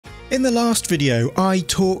In the last video, I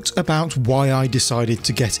talked about why I decided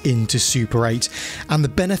to get into Super 8 and the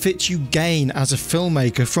benefits you gain as a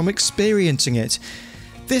filmmaker from experiencing it.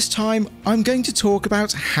 This time, I'm going to talk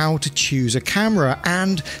about how to choose a camera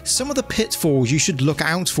and some of the pitfalls you should look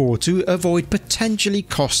out for to avoid potentially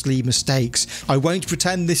costly mistakes. I won't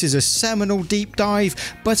pretend this is a seminal deep dive,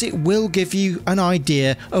 but it will give you an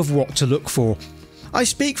idea of what to look for. I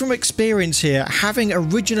speak from experience here, having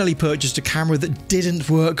originally purchased a camera that didn't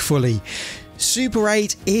work fully. Super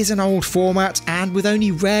 8 is an old format, and with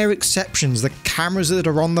only rare exceptions, the cameras that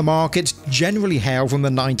are on the market generally hail from the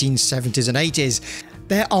 1970s and 80s.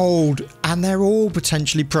 They're old, and they're all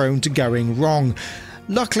potentially prone to going wrong.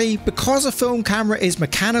 Luckily, because a film camera is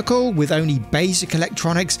mechanical with only basic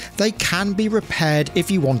electronics, they can be repaired if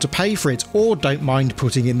you want to pay for it or don't mind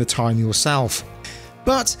putting in the time yourself.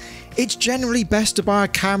 But it's generally best to buy a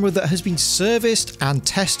camera that has been serviced and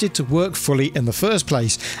tested to work fully in the first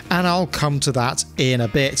place, and I'll come to that in a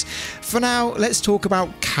bit. For now, let's talk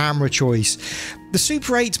about camera choice. The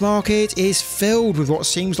Super 8 market is filled with what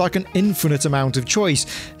seems like an infinite amount of choice,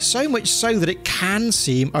 so much so that it can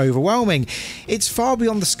seem overwhelming. It's far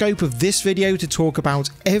beyond the scope of this video to talk about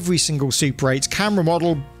every single Super 8 camera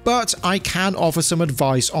model, but I can offer some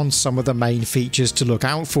advice on some of the main features to look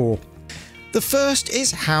out for. The first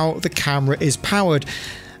is how the camera is powered.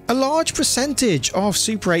 A large percentage of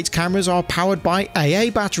Super 8 cameras are powered by AA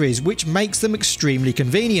batteries, which makes them extremely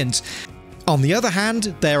convenient. On the other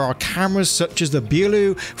hand, there are cameras such as the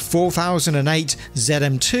Beaulieu 4008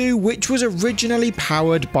 ZM2, which was originally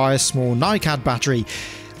powered by a small NiCad battery.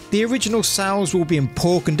 The original cells will be in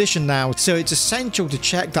poor condition now, so it's essential to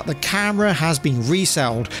check that the camera has been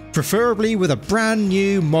resold, preferably with a brand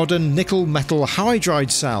new modern nickel metal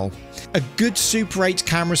hydride cell. A good Super 8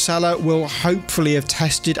 camera seller will hopefully have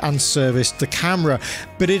tested and serviced the camera,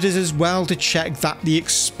 but it is as well to check that the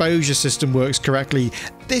exposure system works correctly.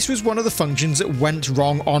 This was one of the functions that went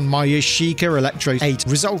wrong on my Yashica Electro 8,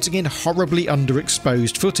 resulting in horribly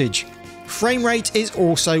underexposed footage. Frame rate is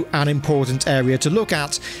also an important area to look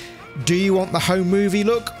at. Do you want the home movie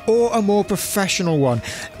look or a more professional one?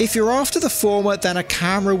 If you're after the former, then a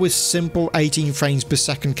camera with simple 18 frames per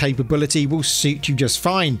second capability will suit you just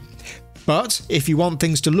fine. But if you want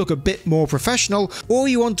things to look a bit more professional, or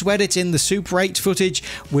you want to edit in the Super 8 footage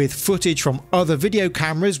with footage from other video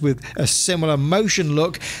cameras with a similar motion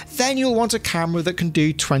look, then you'll want a camera that can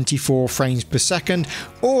do 24 frames per second,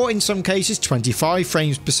 or in some cases 25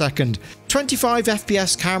 frames per second. 25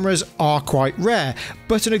 FPS cameras are quite rare,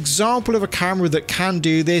 but an example of a camera that can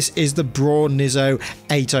do this is the Braun Nizo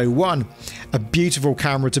 801. A beautiful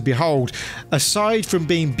camera to behold. Aside from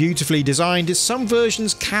being beautifully designed, some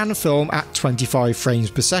versions can film at 25 frames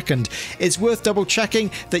per second. It's worth double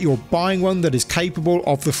checking that you're buying one that is capable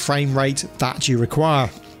of the frame rate that you require.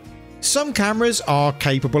 Some cameras are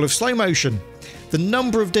capable of slow motion. The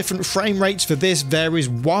number of different frame rates for this varies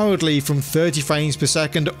wildly from 30 frames per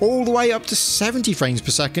second all the way up to 70 frames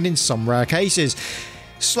per second in some rare cases.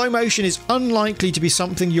 Slow motion is unlikely to be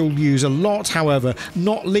something you'll use a lot, however,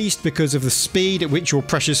 not least because of the speed at which your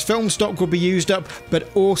precious film stock will be used up,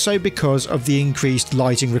 but also because of the increased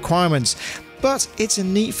lighting requirements. But it's a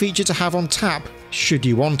neat feature to have on tap, should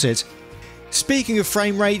you want it. Speaking of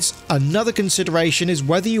frame rates, another consideration is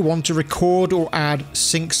whether you want to record or add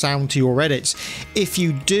sync sound to your edits. If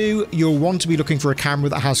you do, you'll want to be looking for a camera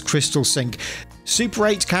that has crystal sync. Super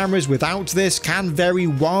 8 cameras without this can vary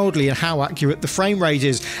wildly in how accurate the frame rate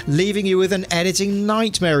is, leaving you with an editing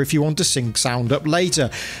nightmare if you want to sync sound up later.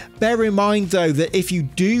 Bear in mind though that if you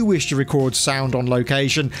do wish to record sound on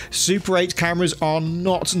location, Super 8 cameras are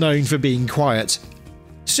not known for being quiet.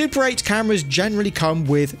 Super 8 cameras generally come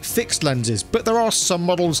with fixed lenses, but there are some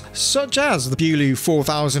models such as the Beaulieu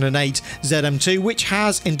 4008 ZM2 which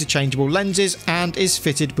has interchangeable lenses and is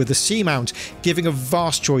fitted with a C-mount, giving a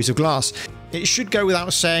vast choice of glass. It should go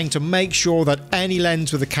without saying to make sure that any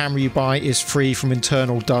lens with the camera you buy is free from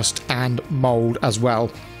internal dust and mould as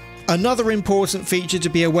well. Another important feature to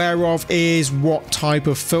be aware of is what type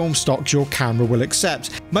of film stock your camera will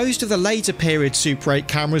accept. Most of the later period Super 8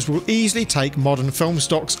 cameras will easily take modern film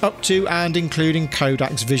stocks up to and including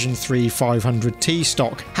Kodak's Vision 3 500T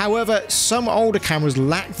stock. However, some older cameras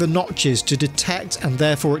lack the notches to detect and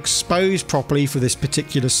therefore expose properly for this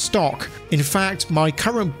particular stock. In fact, my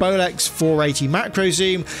current Bolex 480 macro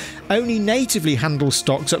zoom only natively handles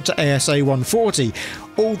stocks up to ASA 140,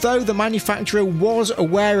 although the manufacturer was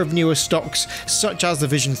aware of newer stocks such as the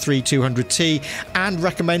Vision 3 200T and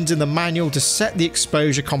recommends in the manual to set the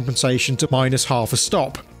exposure compensation to -half a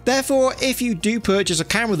stop. Therefore, if you do purchase a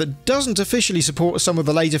camera that doesn't officially support some of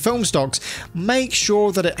the later film stocks, make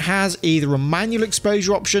sure that it has either a manual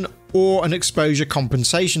exposure option or an exposure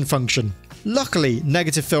compensation function. Luckily,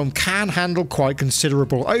 negative film can handle quite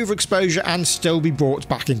considerable overexposure and still be brought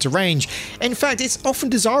back into range. In fact, it's often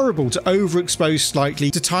desirable to overexpose slightly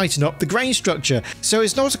to tighten up the grain structure, so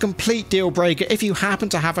it's not a complete deal breaker if you happen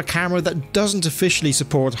to have a camera that doesn't officially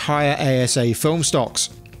support higher ASA film stocks.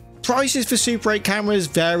 Prices for Super 8 cameras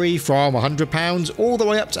vary from £100 all the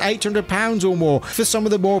way up to £800 or more for some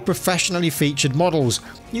of the more professionally featured models.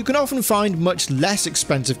 You can often find much less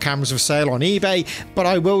expensive cameras for sale on eBay, but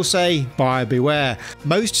I will say, buyer beware.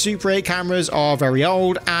 Most Super 8 cameras are very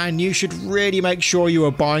old, and you should really make sure you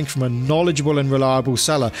are buying from a knowledgeable and reliable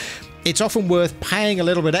seller. It's often worth paying a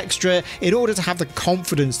little bit extra in order to have the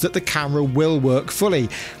confidence that the camera will work fully.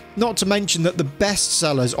 Not to mention that the best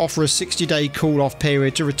sellers offer a 60-day cool-off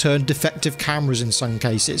period to return defective cameras in some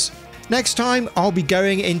cases. Next time, I'll be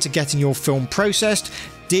going into getting your film processed,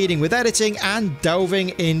 dealing with editing, and delving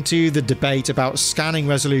into the debate about scanning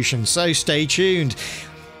resolution, so stay tuned.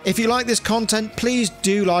 If you like this content, please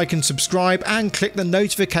do like and subscribe and click the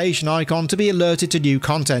notification icon to be alerted to new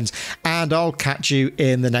content, and I'll catch you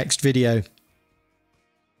in the next video.